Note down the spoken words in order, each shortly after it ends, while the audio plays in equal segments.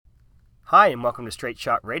Hi, and welcome to Straight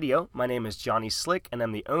Shot Radio. My name is Johnny Slick, and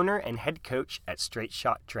I'm the owner and head coach at Straight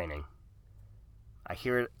Shot Training. I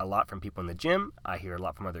hear it a lot from people in the gym. I hear it a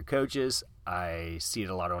lot from other coaches. I see it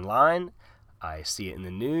a lot online. I see it in the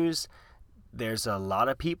news. There's a lot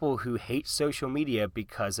of people who hate social media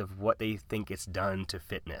because of what they think it's done to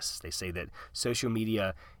fitness. They say that social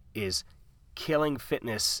media is killing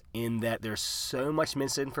fitness in that there's so much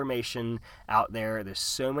misinformation out there. There's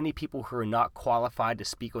so many people who are not qualified to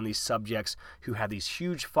speak on these subjects, who have these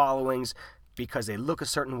huge followings because they look a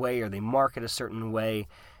certain way or they market a certain way,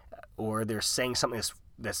 or they're saying something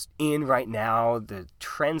that's in right now. The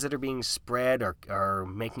trends that are being spread are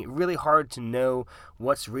making it really hard to know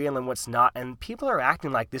what's real and what's not, and people are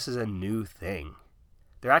acting like this is a new thing.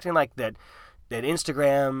 They're acting like that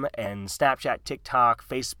Instagram and Snapchat, TikTok,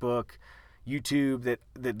 Facebook, YouTube,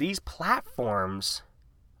 that these platforms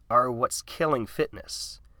are what's killing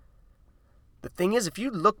fitness. The thing is, if you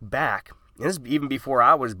look back, and this is even before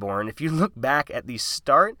I was born, if you look back at the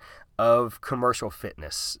start of commercial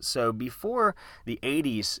fitness, so before the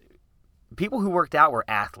 80s, people who worked out were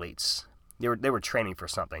athletes. They were training for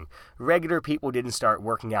something. Regular people didn't start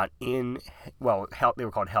working out they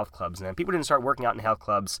were called health clubs then. People didn't start working out in health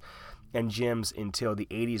clubs and gyms until the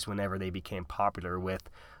 80s, whenever they became popular with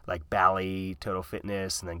like Bally, Total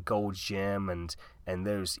Fitness, and then Gold's Gym, and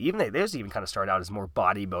those even kind of started out as more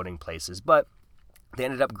bodybuilding places, but they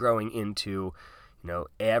ended up growing into,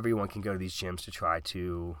 everyone can go to these gyms to try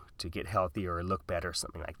to get healthy or look better,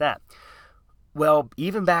 something like that. Well,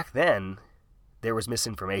 even back then, there was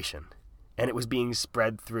misinformation, and it was being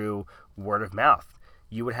spread through word of mouth.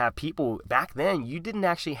 You would have people, back then, you didn't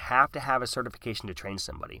actually have to have a certification to train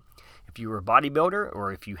somebody. If you were a bodybuilder,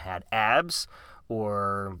 or if you had abs,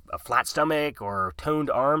 or a flat stomach, or toned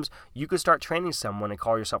arms, you could start training someone and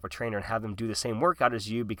call yourself a trainer and have them do the same workout as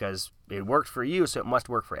you because it worked for you, so it must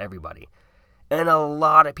work for everybody. And a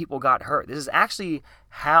lot of people got hurt. This is actually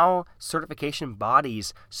how certification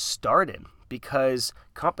bodies started, because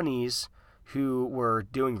companies who were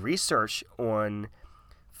doing research on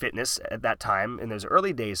fitness at that time, in those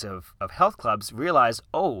early days of health clubs, realized,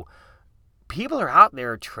 people are out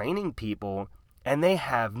there training people and they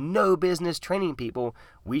have no business training people.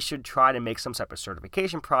 We should try to make some type of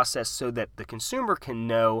certification process so that the consumer can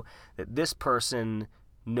know that this person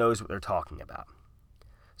knows what they're talking about.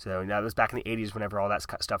 So now, this was back in the 80s whenever all that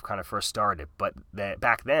stuff kind of first started. But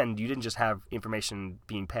back then, you didn't just have information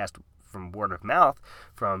being passed from word of mouth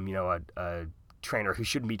from a trainer who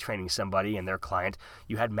shouldn't be training somebody and their client.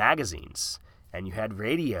 You had magazines, and you had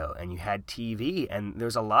radio, and you had TV, and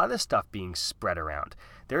there's a lot of this stuff being spread around.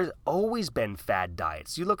 There's always been fad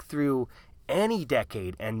diets. You look through any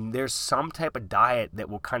decade, and there's some type of diet that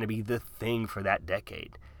will kind of be the thing for that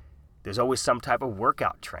decade. There's always some type of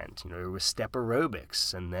workout trend. There was step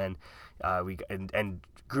aerobics, and then and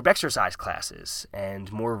group exercise classes, and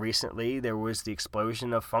more recently there was the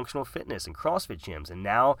explosion of functional fitness and CrossFit gyms, and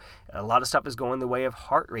now a lot of stuff is going the way of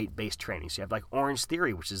heart rate based training. So you have like Orange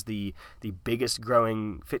Theory, which is the biggest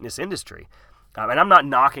growing fitness industry, and I'm not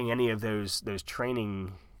knocking any of those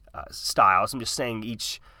training styles. I'm just saying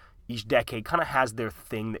each decade kind of has their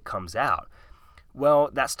thing that comes out. Well,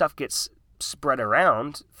 that stuff gets spread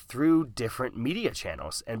around through different media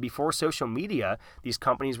channels. And before social media, these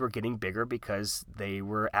companies were getting bigger because they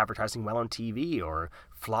were advertising well on TV or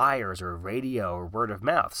flyers or radio or word of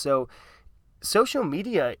mouth. So social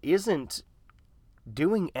media isn't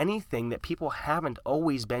doing anything that people haven't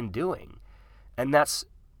always been doing. And that's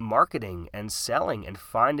marketing and selling and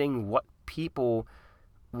finding what catches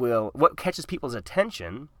people's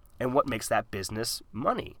attention and what makes that business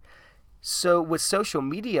money. So with social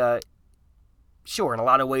media, sure, in a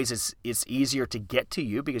lot of ways it's easier to get to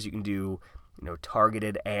you because you can do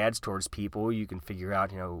targeted ads towards people. You can figure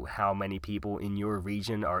out how many people in your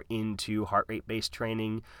region are into heart rate based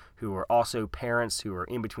training, who are also parents who are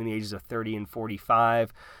in between the ages of 30 and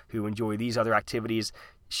 45, who enjoy these other activities.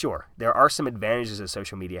 Sure, there are some advantages that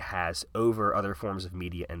social media has over other forms of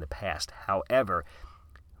media in the past. However,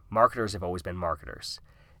 marketers have always been marketers,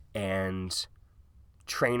 and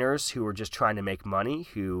trainers who are just trying to make money,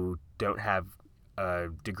 who don't have a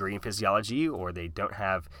degree in physiology, or they don't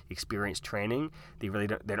have experience training, they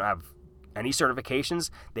don't have any certifications,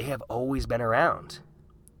 they have always been around.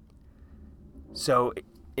 So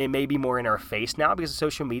it may be more in our face now because of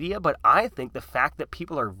social media, but I think the fact that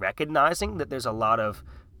people are recognizing that there's a lot of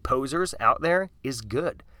posers out there is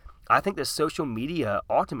good. I think that social media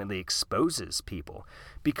ultimately exposes people,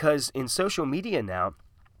 because in social media now,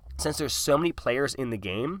 since there's so many players in the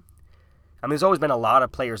game, I mean, there's always been a lot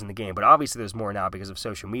of players in the game, but obviously there's more now because of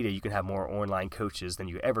social media. You can have more online coaches than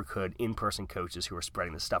you ever could in-person coaches who are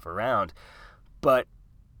spreading this stuff around. But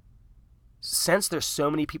since there's so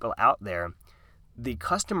many people out there, the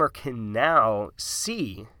customer can now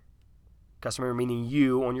see, customer meaning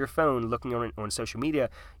you on your phone looking on social media,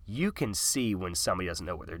 you can see when somebody doesn't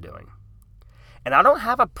know what they're doing. And I don't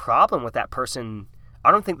have a problem with that person. I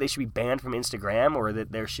don't think they should be banned from Instagram or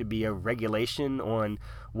that there should be a regulation on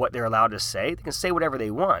what they're allowed to say. They can say whatever they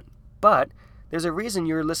want. But there's a reason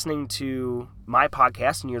you're listening to my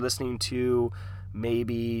podcast and you're listening to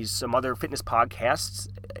maybe some other fitness podcasts.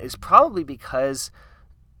 It's probably because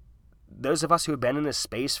those of us who have been in this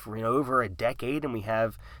space for over a decade and we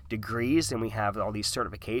have degrees and we have all these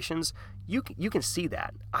certifications, you can see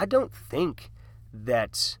that. I don't think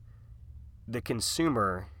that the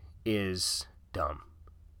consumer is dumb.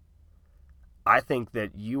 I think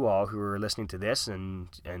that you all who are listening to this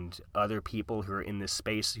and other people who are in this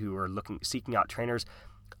space who are seeking out trainers,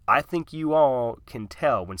 I think you all can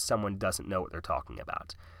tell when someone doesn't know what they're talking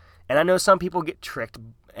about. And I know some people get tricked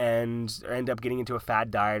and end up getting into a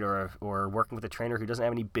fad diet or working with a trainer who doesn't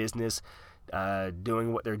have any business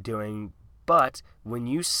doing what they're doing. But when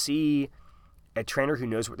you see a trainer who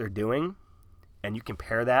knows what they're doing, and you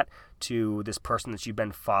compare that to this person that you've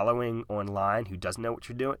been following online who doesn't know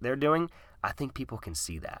what they're doing, I think people can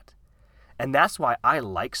see that. And that's why I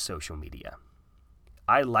like social media.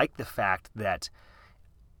 I like the fact that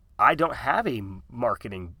I don't have a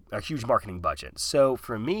huge marketing budget. So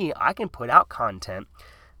for me, I can put out content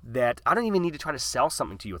that I don't even need to try to sell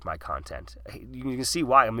something to you with my content. You can see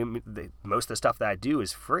why. I mean, most of the stuff that I do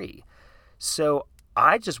is free. So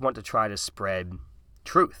I just want to try to spread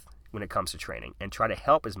truth when it comes to training and try to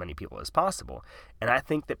help as many people as possible. And I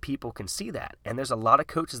think that people can see that. And there's a lot of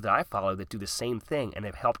coaches that I follow that do the same thing and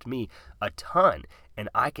have helped me a ton. And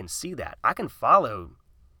I can see that. I can follow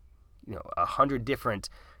 100 different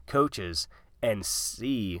coaches and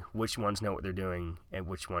see which ones know what they're doing and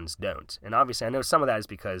which ones don't. And obviously I know some of that is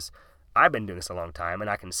because I've been doing this a long time and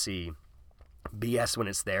I can see BS when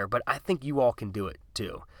it's there, but I think you all can do it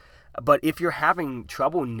too. But if you're having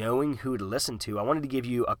trouble knowing who to listen to, I wanted to give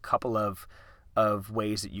you a couple of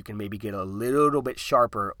ways that you can maybe get a little bit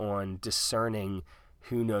sharper on discerning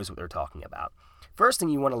who knows what they're talking about. First thing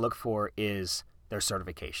you want to look for is their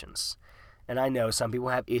certifications. And I know some people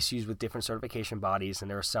have issues with different certification bodies, and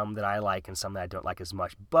there are some that I like and some that I don't like as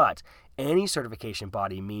much. But any certification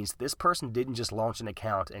body means this person didn't just launch an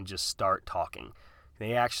account and just start talking.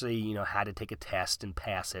 They actually, had to take a test and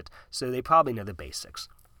pass it, so they probably know the basics.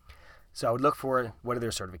 So I would look for, what are their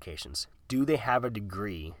certifications? Do they have a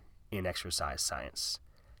degree in exercise science?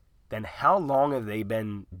 Then how long have they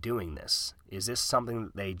been doing this? Is this something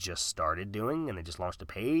that they just started doing and they just launched a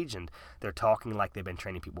page and they're talking like they've been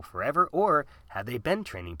training people forever? Or have they been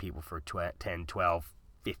training people for 10, 12,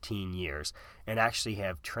 15 years and actually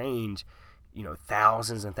have trained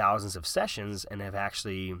thousands and thousands of sessions and have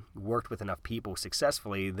actually worked with enough people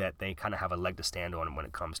successfully that they kind of have a leg to stand on when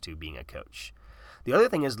it comes to being a coach? The other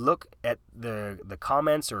thing is look at the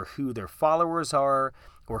comments or who their followers are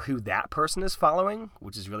or who that person is following,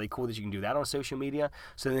 which is really cool that you can do that on social media.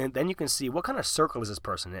 So then you can see what kind of circle is this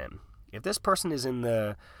person in. If this person is in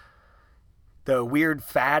the weird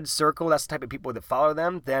fad circle, that's the type of people that follow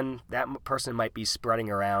them, then that person might be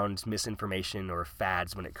spreading around misinformation or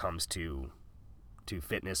fads when it comes to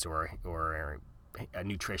fitness or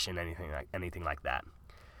nutrition, anything like that.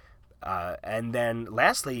 And then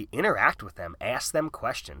lastly, interact with them, ask them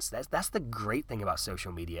questions. That's the great thing about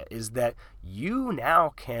social media, is that you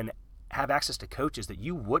now can have access to coaches that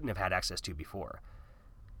you wouldn't have had access to before.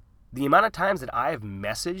 The amount of times that I've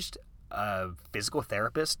messaged a physical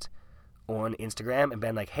therapist on Instagram and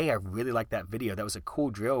been like, hey, I really like that video. That was a cool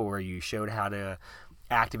drill where you showed how to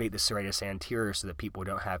activate the serratus anterior so that people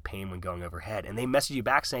don't have pain when going overhead. And they message you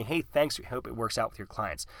back saying, hey, thanks, I hope it works out with your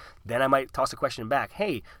clients. Then I might toss a question back,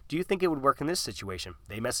 hey, do you think it would work in this situation?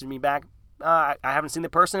 They message me back, I haven't seen the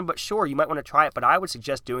person, but sure, you might want to try it, but I would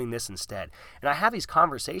suggest doing this instead. And I have these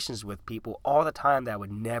conversations with people all the time that I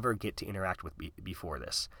would never get to interact with before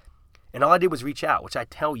this. And all I did was reach out, which I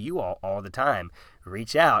tell you all the time.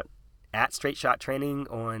 Reach out at Straight Shot Training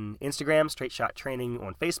on Instagram, Straight Shot Training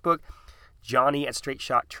on Facebook, Johnny at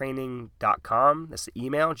straightshottraining.com. That's the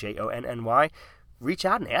email, JONNY. Reach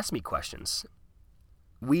out and ask me questions.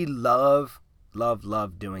 We love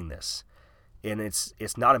doing this. And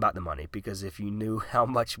it's not about the money, because if you knew how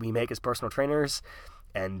much we make as personal trainers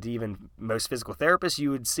and even most physical therapists, you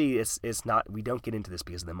would see it's not, we don't get into this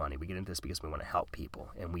because of the money. We get into this because we want to help people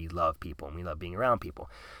and we love people and we love being around people.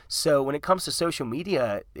 So when it comes to social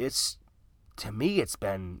media, to me, it's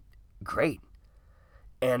been great.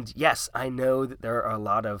 And yes, I know that there are a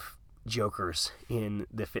lot of jokers in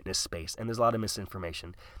the fitness space, and there's a lot of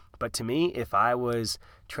misinformation. But to me, if I was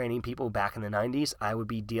training people back in the 90s, I would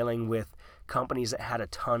be dealing with companies that had a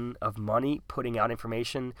ton of money putting out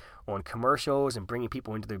information on commercials and bringing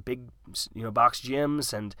people into their big, box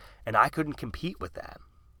gyms, and I couldn't compete with that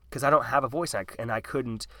because I don't have a voice, and I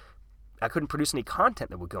couldn't produce any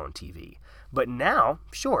content that would go on TV. But now,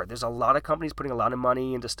 sure, there's a lot of companies putting a lot of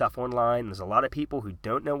money into stuff online. There's a lot of people who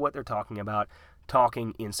don't know what they're talking about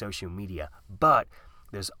talking in social media. But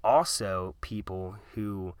there's also people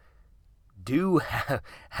who do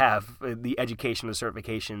have the education, the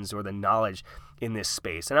certifications, or the knowledge in this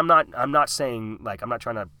space. And I'm not saying, I'm not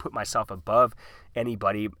trying to put myself above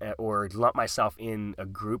anybody or lump myself in a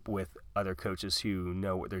group with other coaches who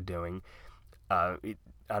know what they're doing. I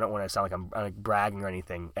don't want to sound like I'm bragging or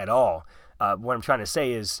anything at all. What I'm trying to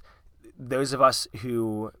say is those of us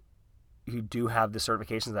who do have the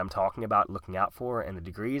certifications that I'm talking about, looking out for, and the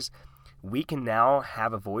degrees, we can now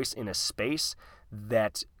have a voice in a space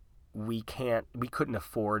that we couldn't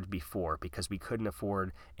afford before, because we couldn't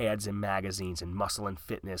afford ads in magazines and Muscle and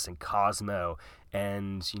Fitness and Cosmo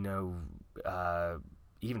and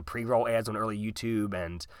even pre-roll ads on early YouTube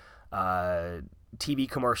and TV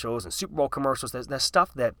commercials and Super Bowl commercials. There's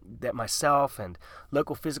stuff that myself and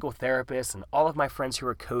local physical therapists and all of my friends who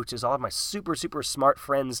are coaches, all of my super, super smart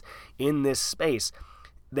friends in this space,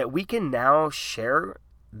 that we can now share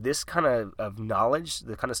this kind of knowledge,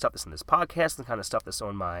 the kind of stuff that's in this podcast, the kind of stuff that's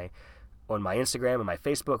on my Instagram and my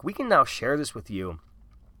Facebook. We can now share this with you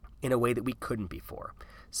in a way that we couldn't before.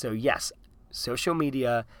 So yes, social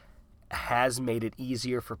media has made it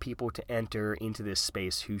easier for people to enter into this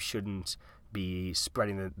space who shouldn't be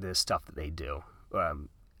spreading the stuff that they do.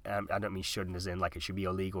 I don't mean shouldn't as in like it should be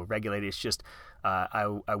illegal, regulated. It's just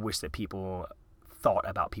I wish that people thought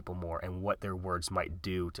about people more and what their words might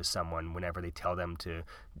do to someone whenever they tell them to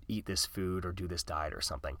eat this food or do this diet or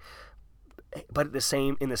something. But in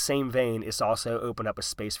the same vein, it's also opened up a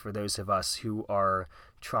space for those of us who are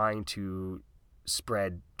trying to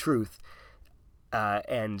spread truth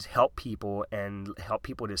and help people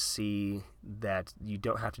to see that you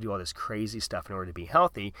don't have to do all this crazy stuff in order to be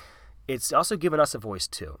healthy. It's also given us a voice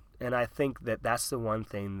too. And I think that that's the one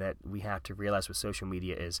thing that we have to realize with social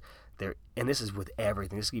media is there, and this is with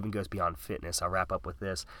everything, this even goes beyond fitness, I'll wrap up with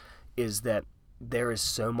this, is that there is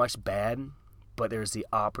so much bad, but there's the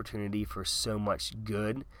opportunity for so much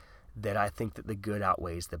good that I think that the good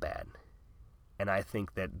outweighs the bad. And I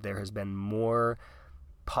think that there has been more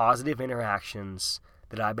positive interactions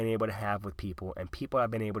that I've been able to have with people, and people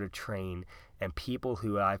I've been able to train, and people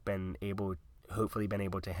who I've hopefully been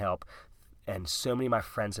able to help, and so many of my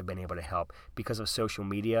friends have been able to help because of social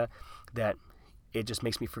media, that it just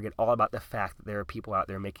makes me forget all about the fact that there are people out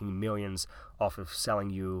there making millions off of selling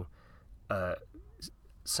you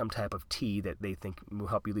some type of tea that they think will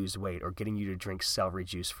help you lose weight, or getting you to drink celery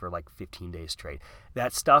juice for like 15 days straight.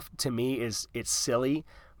 That stuff to me it's silly,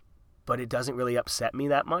 but it doesn't really upset me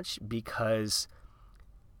that much because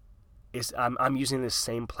I'm using this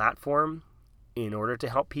same platform in order to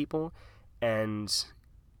help people, and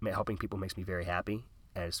helping people makes me very happy.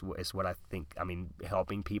 Is what I think. I mean,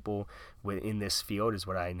 helping people in this field is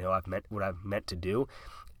what I know I've meant to do.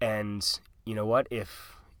 And you know what?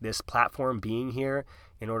 If this platform being here,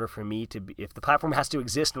 if the platform has to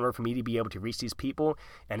exist in order for me to be able to reach these people,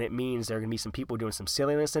 and it means there are going to be some people doing some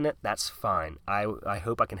silliness in it, that's fine. I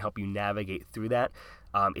hope I can help you navigate through that.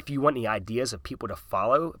 If you want any ideas of people to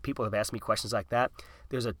follow, people have asked me questions like that.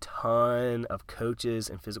 There's a ton of coaches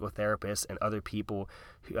and physical therapists and other people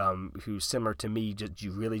who similar to me,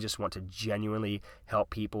 you really just want to genuinely help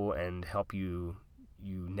people and help you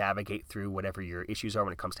navigate through whatever your issues are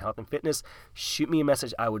when it comes to health and fitness. Shoot me a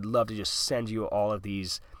message. I would love to just send you all of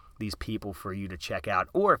these people for you to check out.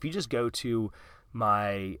 Or if you just go to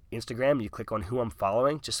my Instagram and you click on who I'm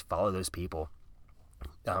following, just follow those people.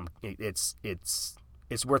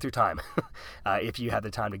 It's worth your time if you have the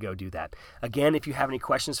time to go do that. Again, if you have any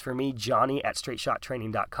questions for me, Johnny at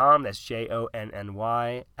straightshottraining.com. That's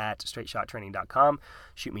JONNY at straightshottraining.com.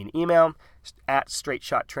 Shoot me an email at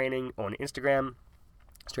straightshottraining on Instagram,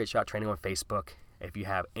 straightshottraining on Facebook. If you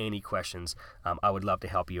have any questions, I would love to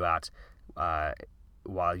help you out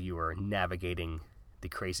while you are navigating the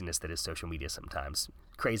craziness that is social media sometimes.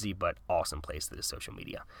 Crazy but awesome place that is social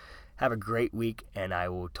media. Have a great week, and I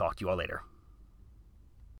will talk to you all later.